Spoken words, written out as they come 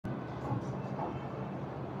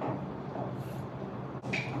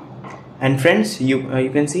And friends, you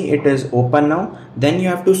can see it is open now. Then you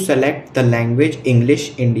have to select the language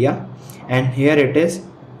English India, and here it is.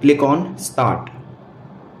 Click on start,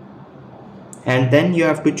 and then you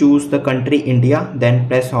have to choose the country India, then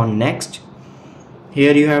press on next.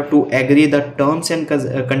 Here you have to agree the terms and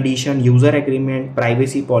condition, user agreement,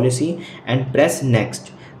 privacy policy, and press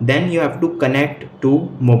next. Then you have to connect to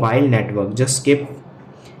mobile network. Just skip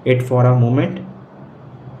it for a moment,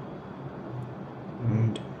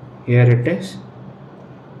 and here it is.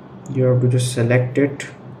 You have to just select it,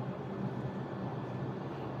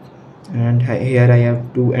 and here I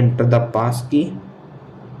have to enter the passkey.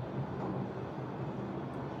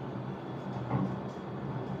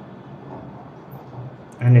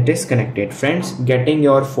 And it is connected. Friends, getting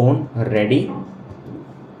your phone ready.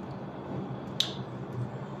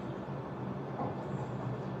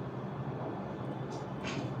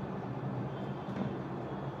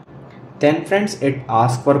 Then friends, it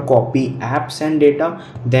asks for copy apps and data.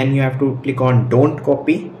 Then you have to click on don't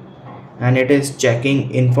copy, and it is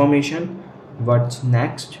checking information. What's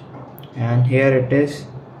next? And here it is.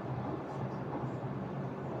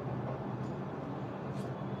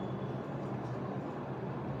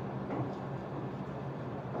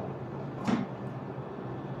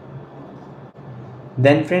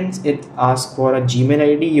 Then friends, it asks for a Gmail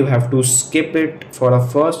ID. You have to skip it for a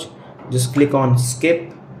first. Just click on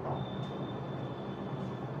skip,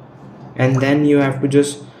 and then you have to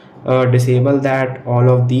just disable that, all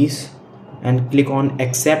of these, and click on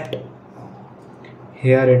accept.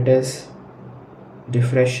 Here it is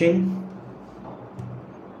refreshing.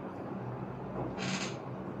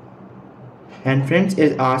 And friends,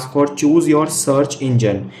 it asks for choose your search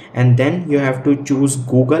engine, and then you have to choose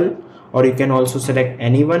Google, or you can also select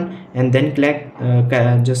anyone, and then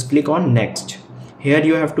just click on next. Here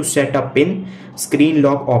you have to set a pin, screen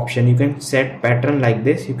lock option. You can set pattern like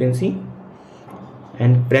this, you can see,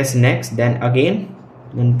 and press next, then again,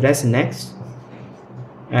 then press next,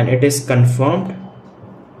 and it is confirmed.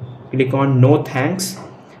 Click on no thanks,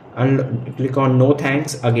 and click on no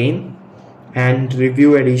thanks again, and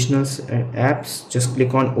review additional apps. Just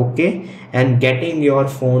click on OK, and getting your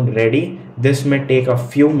phone ready. This may take a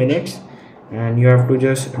few minutes, and you have to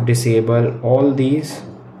just disable all these,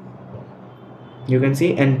 you can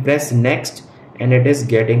see, and press next, and it is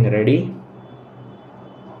getting ready.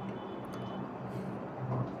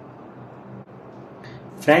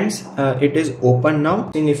 Friends, it is open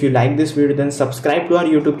now. And if you like this video, then subscribe to our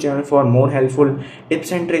YouTube channel for more helpful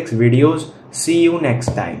tips and tricks videos. See you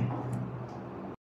next time.